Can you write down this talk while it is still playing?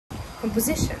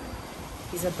Composition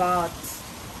is about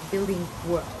building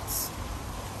worlds.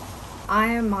 I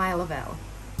am Maya Lavelle.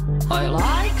 I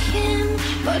like him,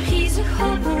 but he's a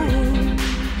hobo,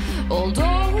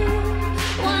 although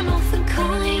one of a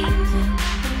kind.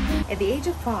 At the age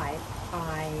of 5,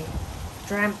 I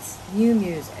dreamt new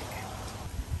music.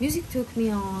 Music took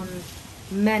me on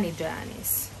many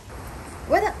journeys.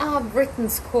 Whether I've written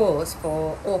scores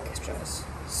for orchestras,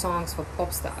 songs for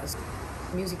pop stars,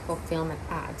 music for film and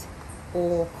ad,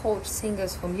 or coached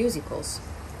singers for musicals,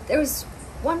 there is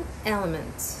one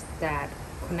element that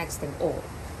connects them all: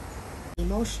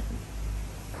 emotion.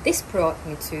 This brought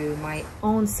me to my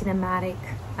own cinematic,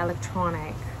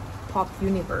 electronic, pop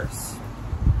universe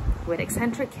with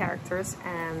eccentric characters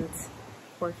and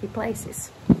quirky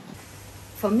places.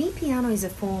 For me, piano is a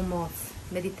form of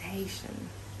meditation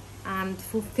and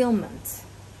fulfillment.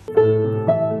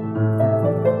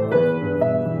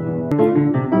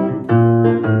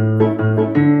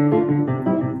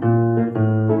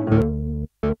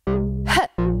 Hey,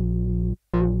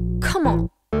 come on.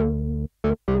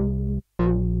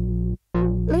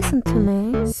 Listen to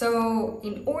me. So,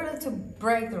 in order to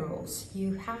break the rules,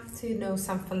 you have to know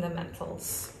some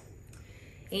fundamentals.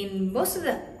 In most of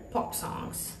the pop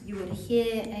songs, you would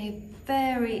hear a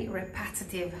very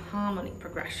repetitive harmonic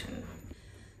progression.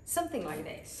 Something like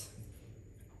this.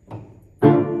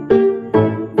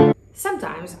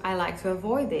 Sometimes I like to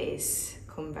avoid these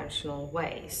conventional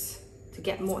ways to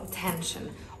get more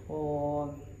attention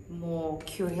or more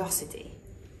curiosity.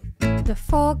 The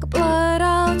fog blurred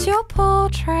out your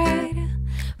portrait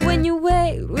when you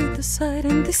waved with the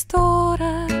sudden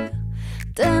distorted.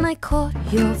 Then I caught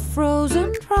your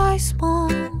frozen price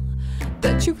smile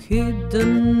that you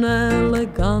hidden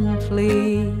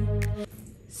elegantly.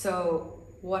 So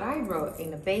what I wrote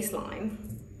in the bass line,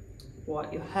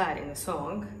 what you heard in the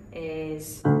song,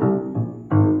 is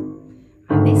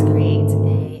this creates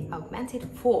a augmented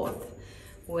fourth,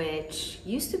 which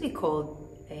used to be called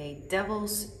a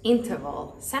devil's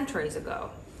interval centuries ago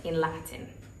in Latin.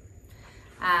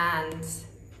 And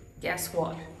guess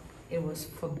what? It was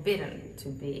forbidden to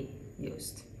be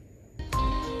used.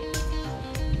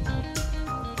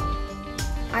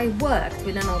 I worked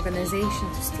with an organization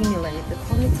to stimulate the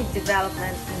cognitive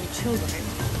development in children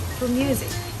through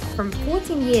music. From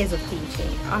 14 years of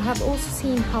teaching, I have also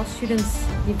seen how students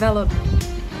develop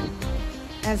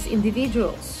as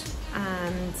individuals,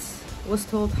 and was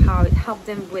told how it helped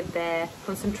them with their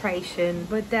concentration,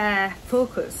 with their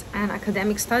focus and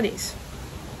academic studies.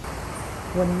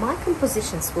 When my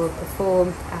compositions were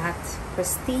performed at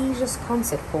prestigious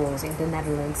concert halls in the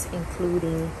Netherlands,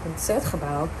 including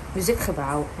Concertgebouw,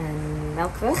 Muziekgebouw and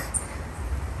Melkweg,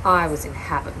 I was in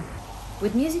heaven.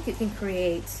 With music you can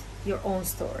create your own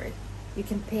story. You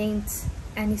can paint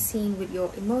any scene with your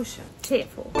emotion.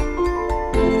 Cheerful,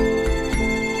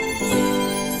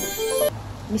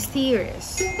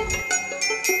 mysterious,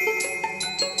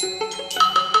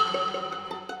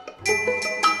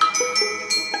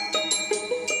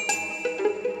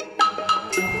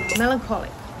 melancholic,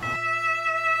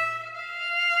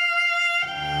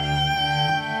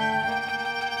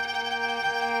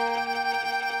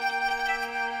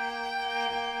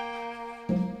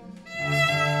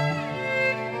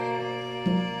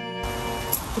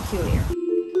 peculiar.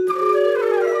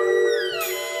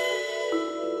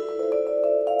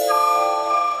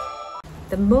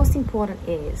 The most important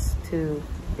is to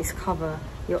discover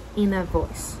your inner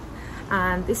voice,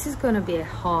 and this is going to be a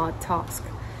hard task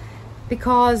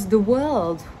because the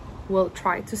world will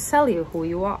try to sell you who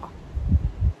you are.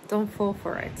 Don't fall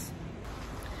for it.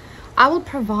 I will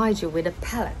provide you with a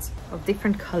palette of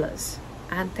different colors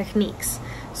and techniques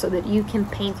so that you can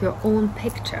paint your own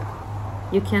picture.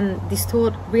 You can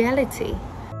distort reality.